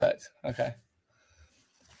Perfect. Okay.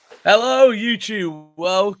 Hello, YouTube.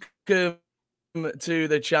 Welcome to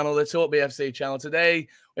the channel, the Talk BFC channel. Today,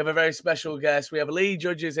 we have a very special guest. We have Lee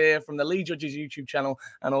Judges here from the Lee Judges YouTube channel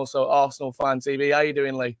and also Arsenal Fan TV. How you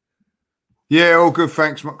doing, Lee? Yeah, all good.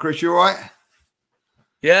 Thanks, Chris. You all right?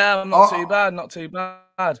 Yeah, I'm not too bad. Not too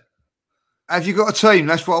bad. Have you got a team?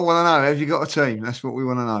 That's what I want to know. Have you got a team? That's what we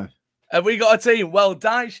want to know. Have we got a team? Well,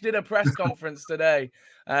 Dyche did a press conference today,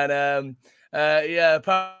 and yeah,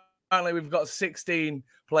 apparently we've got 16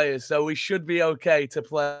 players, so we should be okay to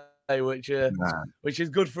play, which is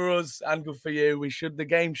good for us and good for you. The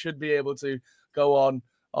game should be able to go on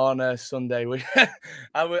Sunday.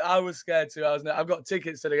 I was scared too. I've got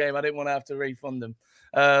tickets to the game. I didn't want to have to refund them.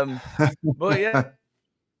 But yeah,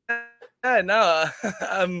 no.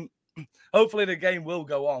 Hopefully the game will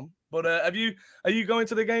go on. But are you going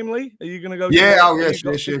to the game, Lee? Are you going to go? Yeah, yes.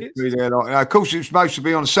 Of course, it's supposed to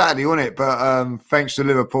be on Saturday, wasn't it? But thanks to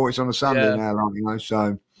Liverpool, it's on a Sunday now,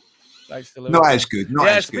 so thanks to Liverpool. Not as good.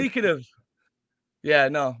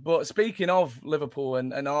 But speaking of Liverpool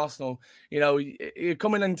and Arsenal, you're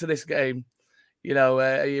coming into this game,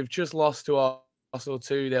 you've just lost to Arsenal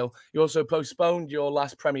 2-0. You also postponed your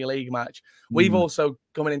last Premier League match. We've also,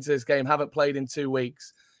 coming into this game, haven't played in 2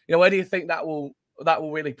 weeks. Where do you think that will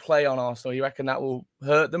really play on Arsenal? You reckon that will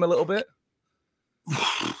hurt them a little bit?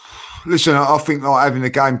 Listen, I think not having the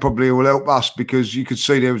game probably will help us, because you could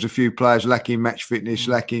see there was a few players lacking match fitness,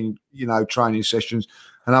 lacking, training sessions.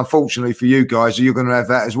 And unfortunately for you guys, you're going to have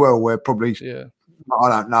that as well, where probably, I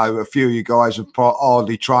don't know, a few of you guys have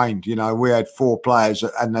hardly trained. We had 4 players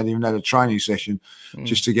that hadn't even had a training session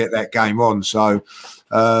just to get that game on. So,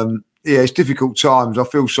 it's difficult times. I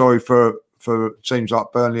feel sorry for teams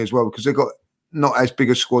like Burnley as well, because they've got not as big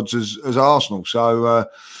a squads as Arsenal. So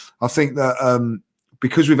I think that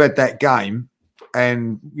because we've had that game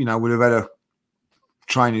and, we'll have had a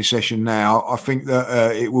training session now, I think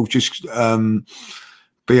that it will just be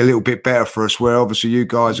a little bit better for us, where obviously you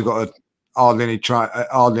guys have got to hardly any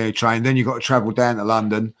train. Then you've got to travel down to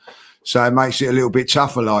London. So it makes it a little bit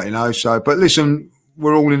tougher, So, but listen,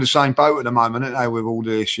 we're all in the same boat at the moment, aren't they, with all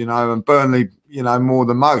this, and Burnley, more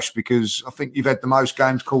than most, because I think you've had the most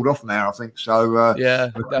games called off now, I think. So, yeah,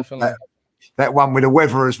 definitely. That one with the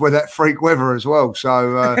weather that freak weather as well.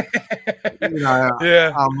 So,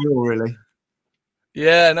 unreal, really.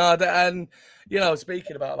 Yeah, no, and,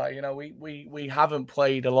 speaking about that, we haven't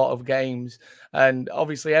played a lot of games, and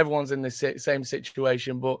obviously everyone's in the same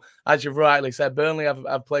situation. But as you've rightly said, Burnley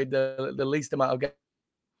have played the least amount of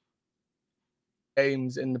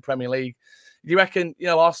games in the Premier League. Do you reckon,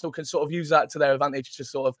 Arsenal can sort of use that to their advantage to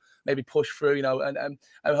sort of maybe push through, and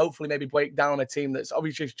hopefully maybe break down a team that's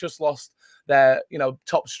obviously just lost their,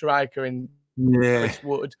 top striker in Chris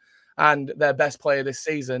Wood and their best player this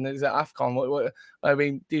season is at AFCON?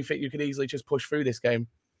 Do you think you could easily just push through this game?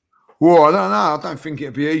 Well, I don't know. I don't think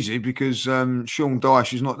it'd be easy, because Sean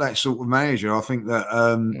Dyche is not that sort of manager. I think that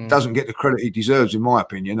doesn't get the credit he deserves, in my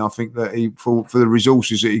opinion. I think that for the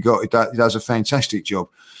resources that he got, he does a fantastic job.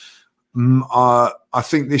 I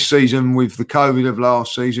think this season, with the COVID of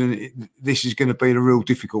last season, this is going to be a real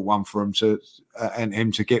difficult one for him to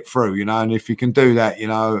get through. And if he can do that,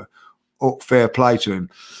 fair play to him.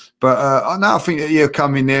 But I think that he'll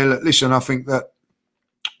come in there. Listen, I think that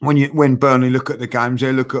when Burnley look at the games,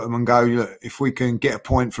 they look at them and go, look, if we can get a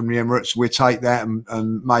point from the Emirates, we'll take that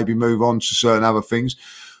and maybe move on to certain other things.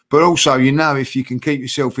 But also, if you can keep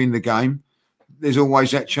yourself in the game, there's always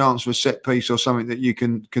that chance for a set piece or something that you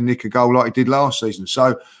can nick a goal like he did last season.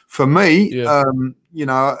 So for me, I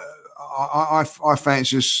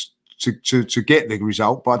fancy us to get the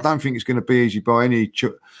result, but I don't think it's going to be easy by any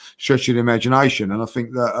stretch of the imagination. And I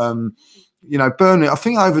think that, Burnley, I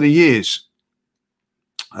think over the years,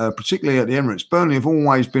 particularly at the Emirates, Burnley have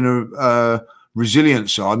always been a resilient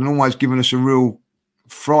side and always given us a real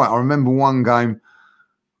fright. I remember one game,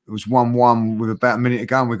 it was 1-1 with about a minute to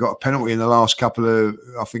go, and we got a penalty in the last couple of,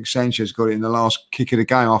 I think Sanchez got it in the last kick of the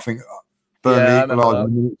game. I think Burnley equalised a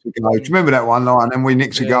minute to go. Do you remember that one, and then we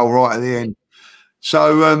nicked a goal right at the end.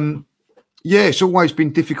 So, it's always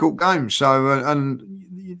been difficult games. So,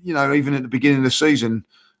 even at the beginning of the season,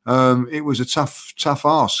 it was a tough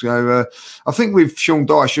ask. So, I think with Sean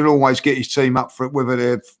Dyche, he'll always get his team up for it, whether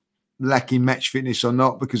they're lacking match fitness or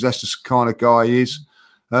not, because that's the kind of guy he is.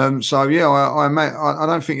 I don't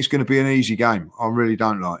think it's going to be an easy game. I really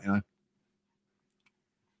don't,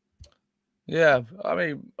 Yeah, I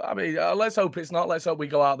mean, let's hope it's not. Let's hope we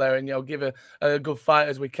go out there and give a good fight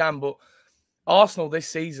as we can. But Arsenal this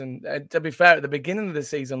season, to be fair, at the beginning of the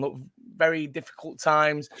season looked very difficult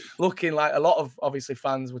times, looking like a lot of obviously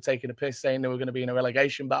fans were taking a piss saying they were going to be in a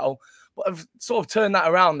relegation battle, but have sort of turned that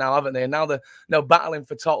around now, haven't they? And now they're battling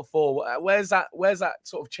for top four. Where's that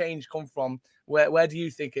sort of change come from? Where do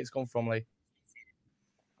you think it's come from, Lee?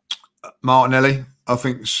 Martinelli, I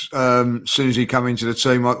think, as soon as he came into the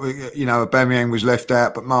team, Aubameyang was left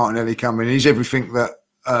out, but Martinelli coming in. He's everything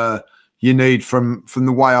that you need from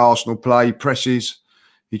the way Arsenal play. He presses,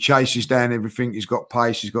 he chases down everything. He's got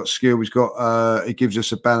pace, he's got skill, he gives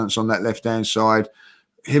us a balance on that left hand side.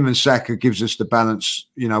 Him and Saka gives us the balance.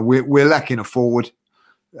 We're lacking a forward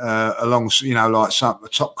along, like a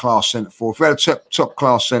top class centre forward. If we had a top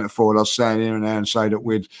class centre forward, I'd stand here and there and say that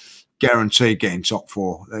we'd guaranteed getting top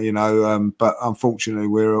four, but unfortunately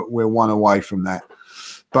we're one away from that.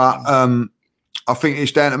 But I think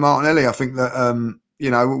it's down to Martinelli. I think that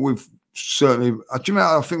we've certainly. I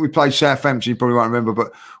think we played Southampton. You probably won't remember,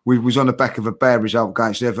 but we was on the back of a bad result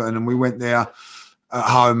against Everton, and we went there at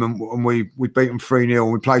home and we beat them 3-0,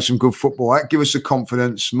 and we played some good football. That gave us the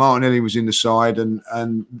confidence. Martinelli was in the side,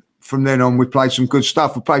 and from then on we played some good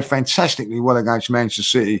stuff. We played fantastically well against Manchester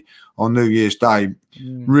City on New Year's Day.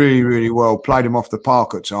 Really, really well. Played him off the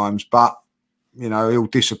park at times, but ill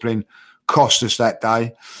discipline cost us that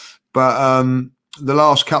day. But the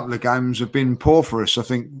last couple of games have been poor for us. I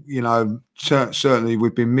think certainly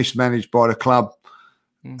we've been mismanaged by the club.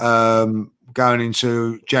 Going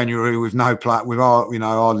into January with no play, with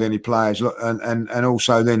hardly any players, and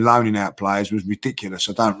also then loaning out players was ridiculous.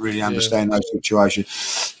 I don't really understand those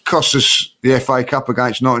situations. Cost us the FA Cup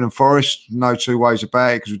against Nottingham Forest, no two ways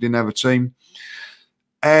about it, because we didn't have a team,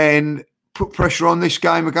 and put pressure on this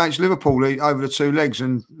game against Liverpool over the two legs.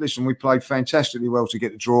 And listen, we played fantastically well to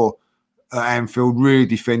get the draw at Anfield. Really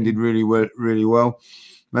defended really well,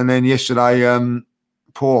 and then yesterday.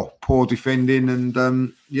 Poor defending,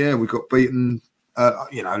 and we got beaten.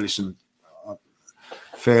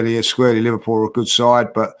 Fairly and squarely. Liverpool are a good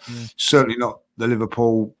side, but certainly not the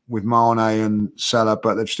Liverpool with Mane and Salah.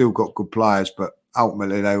 But they've still got good players. But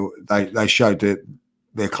ultimately, they showed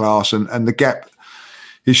their class, and the gap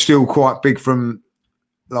is still quite big from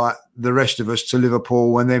like the rest of us to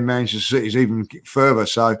Liverpool, and then Manchester City's even further.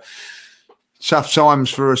 So. Tough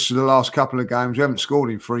times for us for the last couple of games. We haven't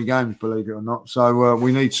scored in 3 games, believe it or not. So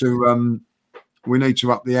we need to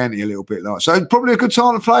up the ante a little bit. So probably a good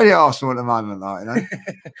time to play the Arsenal at the moment,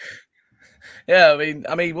 Yeah,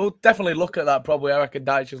 I mean, we'll definitely look at that. Probably, I reckon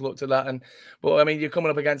Dyche has looked at that, but you're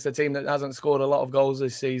coming up against a team that hasn't scored a lot of goals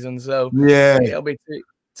this season, so it'll be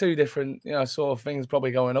two different, sort of things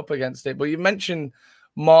probably going up against it. But you mentioned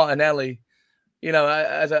Martinelli.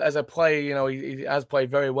 As a player, he has played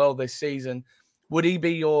very well this season. Would he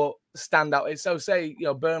be your standout? So say,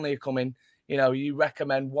 Burnley are coming, you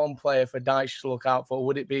recommend one player for Dyche to look out for.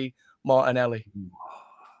 Would it be Martinelli?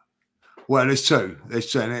 Well, there's two,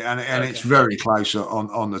 and it's very close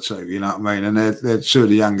on the two, you know what I mean? And they're two of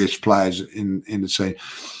the youngest players in the team.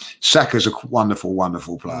 Saka's a wonderful,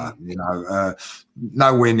 wonderful player,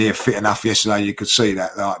 nowhere near fit enough yesterday, you could see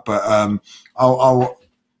that. But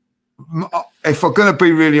if I'm going to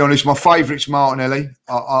be really honest, my favourite's Martinelli.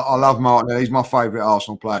 I love Martinelli. He's my favourite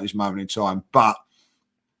Arsenal player at this moment in time. But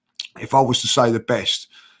if I was to say the best,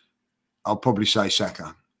 I'll probably say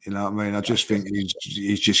Saka. You know what I mean? I just think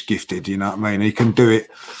he's just gifted. You know what I mean? He can do it.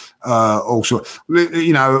 Also,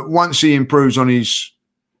 once he improves on his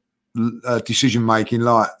decision making,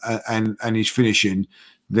 and his finishing,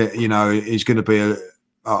 that he's going to be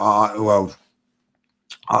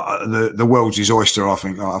the world's his oyster. I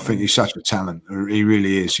think he's such a talent. He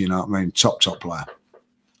really is. You know what I mean? Top player.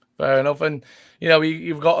 Fair enough. And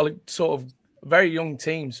you've got a sort of very young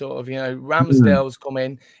team. Sort of Ramsdale's come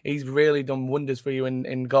in. He's really done wonders for you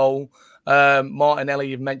in goal. Martinelli,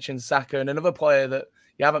 you've mentioned Saka, and another player that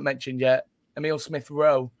you haven't mentioned yet, Emile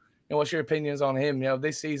Smith-Rowe. What's your opinions on him?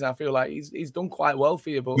 This season I feel like he's done quite well for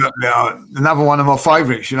you. But another one of my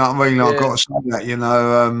favourites. You know what I mean? I've got to say that.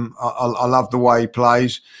 I love the way he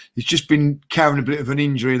plays. He's just been carrying a bit of an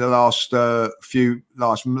injury the last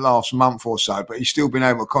last month or so, but he's still been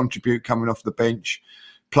able to contribute coming off the bench.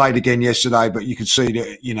 Played again yesterday, but you could see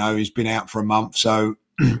that he's been out for a month, so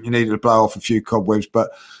he needed to blow off a few cobwebs.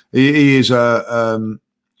 But he is a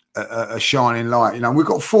shining light. We've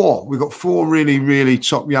got four really, really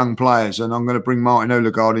top young players, and I'm going to bring Martin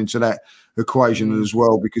Odegaard into that equation as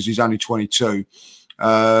well, because he's only 22.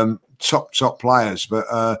 Top players, but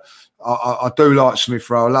I do like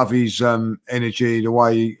Smith-Rowe. I love his energy, the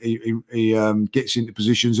way he gets into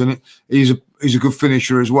positions, and he's a good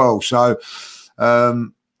finisher as well. So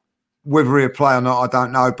whether he'll play or not, I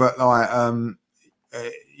don't know, but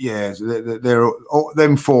yeah, they're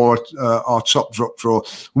them four are top drop draw.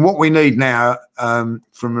 And what we need now from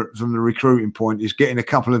the recruiting point is getting a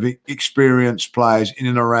couple of experienced players in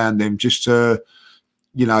and around them, just to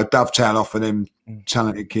dovetail off of them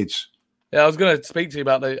talented kids. Yeah, I was going to speak to you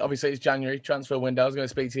about obviously it's January transfer window. I was going to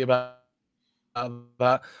speak to you about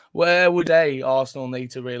that. Where would Arsenal need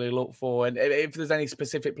to really look for? And if there's any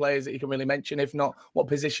specific players that you can really mention, if not, what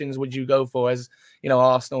positions would you go for as,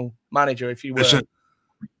 Arsenal manager if you were? Listen,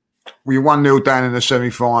 we're 1-0 down in the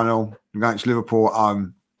semi-final against Liverpool at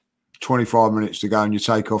home, 25 minutes to go, and you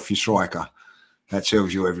take off your striker. That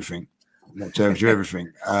tells you everything. We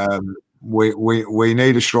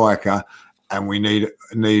need a striker, and we need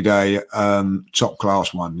a top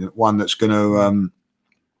class one that's going to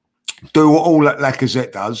do all that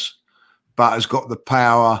Lacazette does, but has got the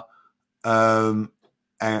power and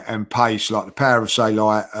pace, like the power of, say,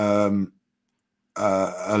 like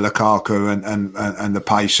Lukaku and the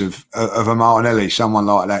pace of a Martinelli, someone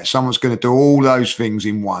like that. Someone's going to do all those things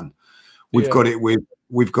in one. We've got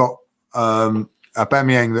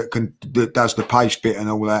Aubameyang that does the pace bit and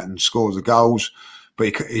all that and scores the goals,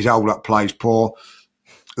 but his hold up play's poor.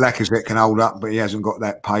 Lacazette can hold up, but he hasn't got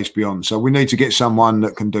that pace beyond. So we need to get someone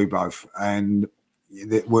that can do both. And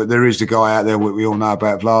there is the guy out there we all know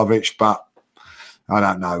about, Vlahovic, but I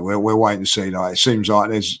don't know. We're waiting to see. Like, it seems like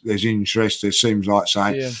there's interest. It seems like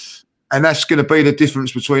saying, and that's going to be the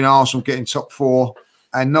difference between Arsenal getting top four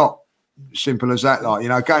and not. Simple as that. Like,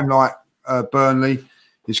 a game like Burnley,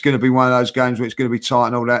 it's going to be one of those games where it's going to be tight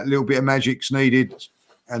and all that. A little bit of magic's needed.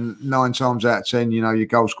 And 9 times out of 10, your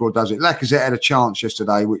goal scorer does it. Lacazette had a chance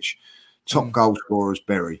yesterday, which top goal scorer is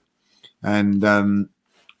Berry, and then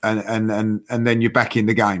you're back in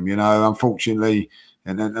the game. Unfortunately,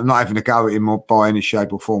 and I'm not having a go at him by any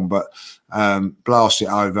shape or form, but blast it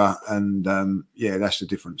over, and that's the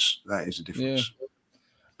difference. That is the difference.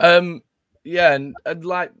 And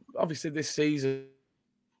like obviously this season.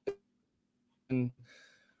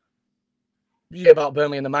 About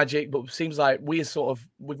Burnley and the Magic, but it seems like we've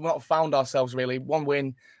not found ourselves really. One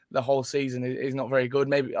win the whole season is not very good.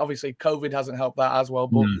 Maybe obviously COVID hasn't helped that as well.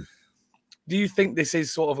 But do you think this is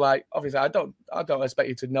sort of like, obviously I don't expect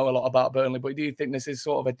you to know a lot about Burnley, but do you think this is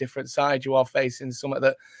sort of a different side you are facing, something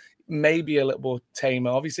that may be a little more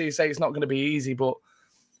tamer? Obviously you say it's not going to be easy, but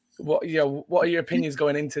what are your opinions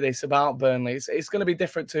going into this about Burnley? It's going to be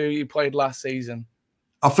different to who you played last season.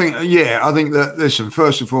 I think that, listen,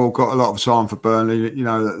 first of all, got a lot of time for Burnley,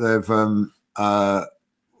 that they've,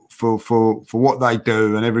 for what they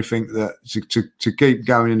do and everything that to keep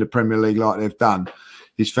going in the Premier League like they've done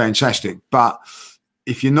is fantastic. But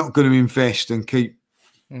if you're not going to invest and keep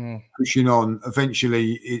pushing on,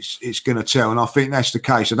 eventually it's going to tell. And I think that's the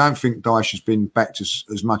case. I don't think Dyche has been backed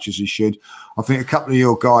as much as he should. I think a couple of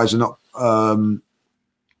your guys are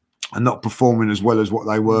not performing as well as what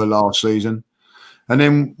they were last season. And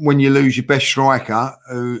then when you lose your best striker,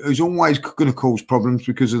 who's always going to cause problems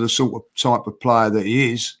because of the sort of type of player that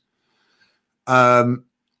he is, and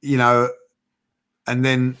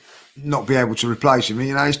then not be able to replace him,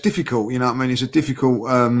 it's difficult. It's a difficult.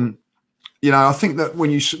 I think that when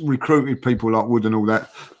you recruited people like Wood and all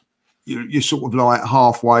that, you're sort of like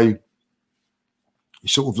halfway, you're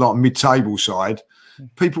sort of like mid-table side.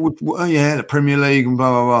 People would, the Premier League and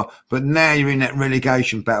blah blah blah. But now you're in that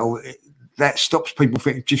relegation battle. That stops people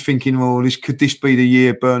thinking, well, could this be the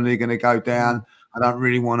year Burnley are going to go down? I don't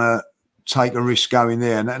really want to take a risk going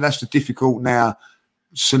there. And that's the difficult now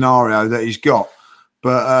scenario that he's got.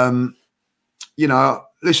 But,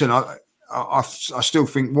 listen, I still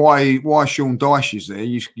think why Sean Dyche is there,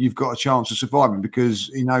 you've got a chance of surviving because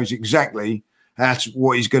he knows exactly that's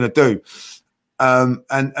what he's going to do. And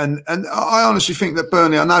I honestly think that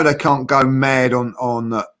Burnley, I know they can't go mad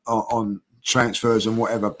on transfers and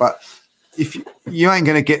whatever, but if you ain't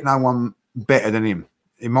going to get no one better than him,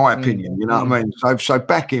 in my opinion, you know what I mean? So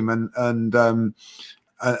back him and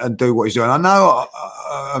do what he's doing. I know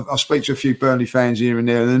I speak to a few Burnley fans here and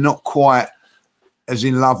there, and they're not quite as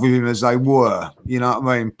in love with him as they were, you know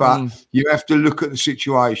what I mean? But you have to look at the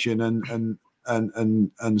situation and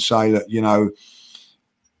say that,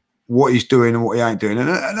 what he's doing and what he ain't doing. And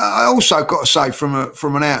I also got to say from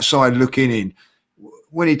an outside looking in,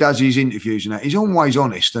 when he does his interviews and that, he's always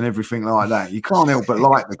honest and everything like that. You can't help but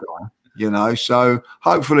like the guy, So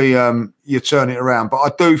hopefully you turn it around. But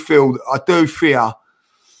I do fear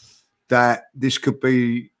that this could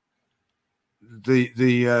be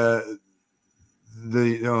the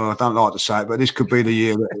I don't like to say it, but this could be the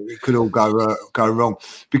year that it could all go wrong.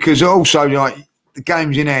 Because also, like, the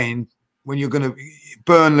game's in end when you're going to.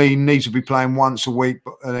 Burnley needs to be playing once a week,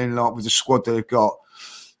 and then like with the squad they've got.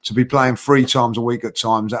 to be playing 3 times a week at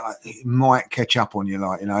times, that it might catch up on you,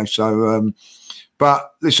 like, you know. So,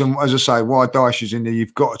 but listen, as I say, while Dyche is in there,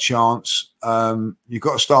 you've got a chance. You've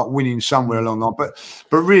got to start winning somewhere along the line.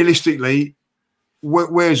 But realistically,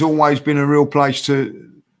 where's always been a real place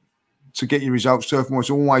to get your results. Turf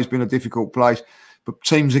Moor's always been a difficult place, but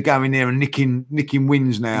teams are going there and nicking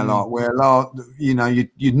wins now. Like where, you know,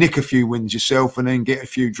 you nick a few wins yourself and then get a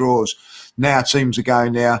few draws. Now teams are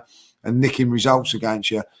going there and nicking results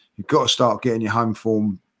against you. You've got to start getting your home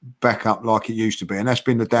form back up like it used to be, and that's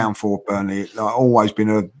been the downfall of Burnley. It's always been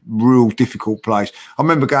a real difficult place. I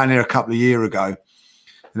remember going there a couple of years ago,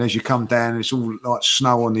 and as you come down, it's all like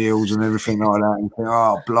snow on the hills and everything like that. And you think,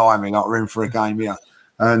 oh, blimey, like we're in for a game here.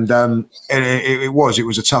 And it was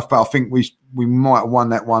a tough battle. I think we might have won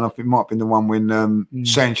that one. I think it might have been the one when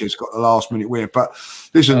Sanchez got the last minute win. But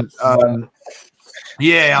listen,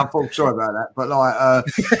 yeah, I'm sorry about that. But like,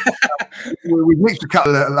 we've mixed a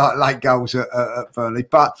couple of late goals at Burnley.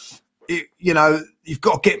 But you know, you've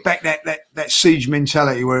got to get back that siege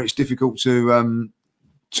mentality where it's difficult to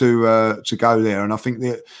go there. And I think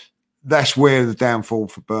that's where the downfall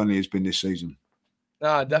for Burnley has been this season.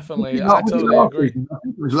 No, definitely. I totally agree. I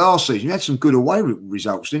think it was last season. You had some good away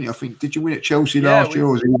results, didn't you? I think, did you win at Chelsea last year,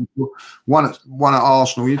 or was it one at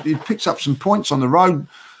Arsenal? You picked up some points on the road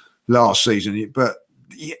last season, but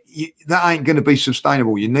that ain't going to be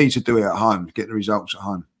sustainable. You need to do it at home to get the results at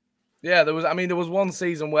home. Yeah, there was one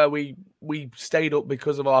season where we stayed up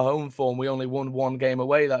because of our home form. We only won 1 game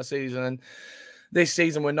away that season, and this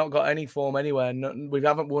season we've not got any form anywhere. We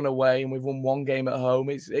haven't won away, and we've won 1 game at home.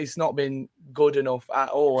 It's not been good enough at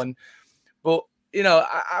all. But you know,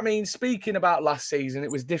 I mean, speaking about last season,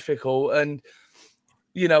 it was difficult, and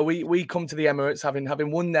you know, we come to the Emirates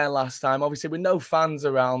having won there last time, obviously with no fans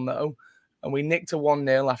around though, and we nicked a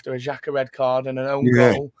 1-0 after a Xhaka red card and an own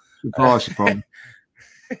goal. Surprise.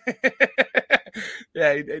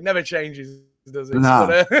 Yeah, it never changes, does it?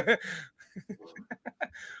 No.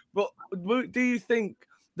 But do you think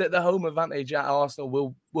that the home advantage at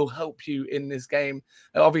Arsenal will help you in this game?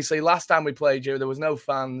 Obviously, last time we played you, there was no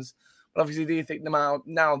fans. But obviously, do you think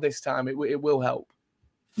now this time it will help?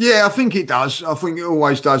 Yeah, I think it does. I think it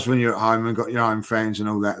always does when you're at home and got your own fans and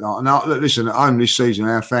all that. And look, listen, at home this season,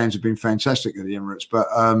 our fans have been fantastic at the Emirates. But,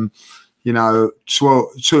 you know,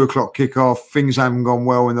 2 o'clock kickoff, things haven't gone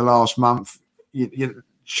well in the last month.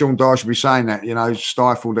 Sean Dyche should be saying that, you know,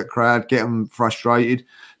 stifle that crowd, get them frustrated.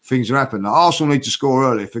 Things are happening. Arsenal need to score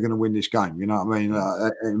early if they're going to win this game. You know what I mean?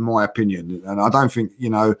 In my opinion, and I don't think, you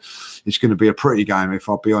know, it's going to be a pretty game, if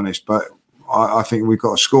I'll be honest. But I think we've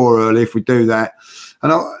got to score early if we do that.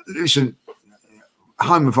 And listen,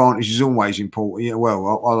 home advantage is always important. Yeah,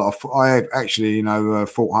 well, I have actually, you know,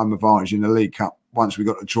 thought home advantage in the League Cup once we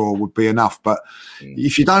got the draw would be enough. But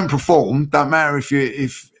if you don't perform, don't matter if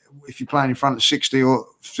you're playing in front of 60 or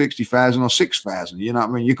 60,000 or 6,000, you know what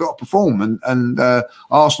I mean? You've got to perform, and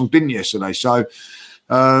Arsenal didn't yesterday. So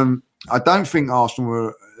I don't think Arsenal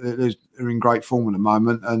are in great form at the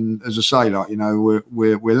moment. And as I say, like, you know,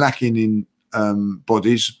 we're lacking in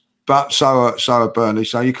bodies, but so are Burnley.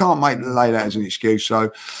 So you can't lay that as an excuse.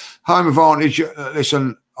 So home advantage.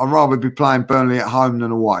 Listen, I'd rather be playing Burnley at home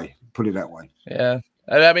than away. Put it that way. Yeah.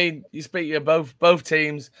 I mean, you speak of both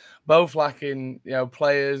teams, both lacking, you know,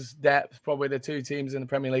 players, depth. Probably the 2 teams in the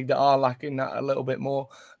Premier League that are lacking that a little bit more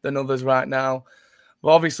than others right now. But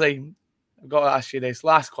obviously, I've got to ask you this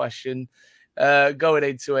last question. Going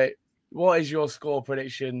into it, what is your score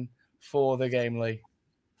prediction for the game, Lee?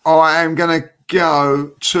 I am going to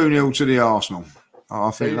go 2-0 to the Arsenal. I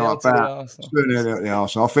think like about 2-0 to the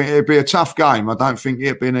Arsenal. I think it'd be a tough game. I don't think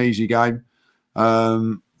it'd be an easy game.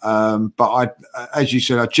 But as you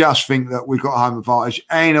said, I just think that we've got a home advantage,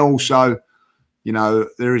 and also, you know,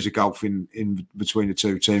 there is a gulf in between the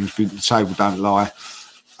 2 teams. The table don't lie,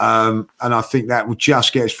 and I think that will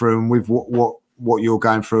just get us through. And with what you're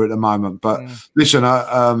going through at the moment, but listen,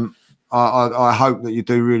 I hope that you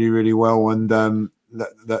do really, really well, and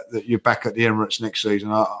that you're back at the Emirates next season.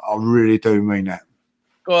 I really do mean that.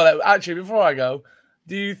 Well, actually, before I go,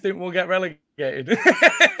 do you think we'll get relegated?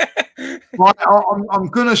 Right, I'm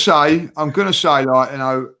gonna say, like, you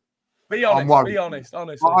know, be honest.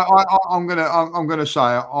 Honestly, I'm gonna say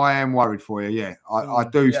I am worried for you. Yeah, I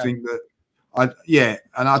do think that.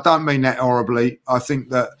 And I don't mean that horribly. I think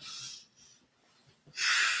that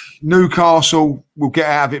Newcastle will get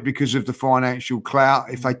out of it because of the financial clout.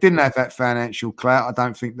 If they didn't have that financial clout, I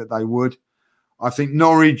don't think that they would. I think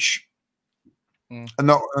Norwich are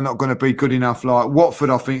not going to be good enough. Like Watford,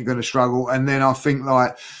 I think are going to struggle, and then I think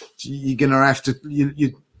like you're going to have to.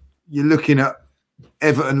 You're looking at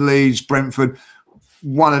Everton, Leeds, Brentford.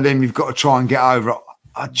 One of them you've got to try and get over.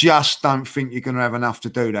 I just don't think you're going to have enough to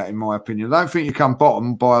do that, in my opinion. I don't think you come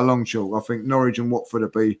bottom by a long chalk. I think Norwich and Watford will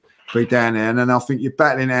be down there, and then I think you're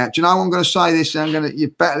battling it out. Do you know? I'm going to say this. You're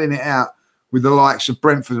battling it out with the likes of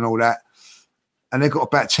Brentford and all that, and they've got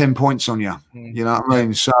about 10 points on you. You know what I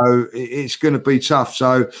mean? So it's going to be tough.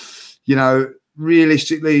 So, you know,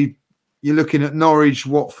 realistically, you're looking at Norwich,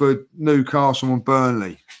 Watford, Newcastle, and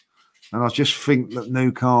Burnley, and I just think that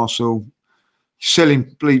Newcastle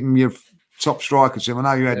selling bleeding your top strikers. I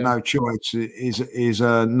know you had no choice. Is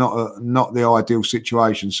not the ideal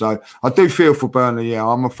situation. So I do feel for Burnley. Yeah,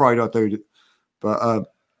 I'm afraid I do, but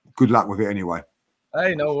good luck with it anyway.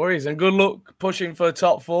 Hey, no worries, and good luck pushing for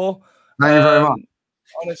top 4. Thank you very much.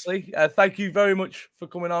 Honestly, thank you very much for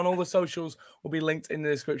coming on. All the socials will be linked in the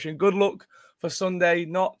description. Good luck for Sunday.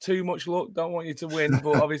 Not too much luck. Don't want you to win,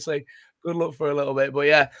 but obviously, good luck for a little bit. But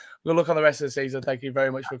yeah, good luck on the rest of the season. Thank you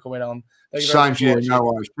very much for coming on. Thank you very much. Same to you. No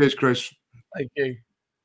worries. Cheers, Chris. Thank you.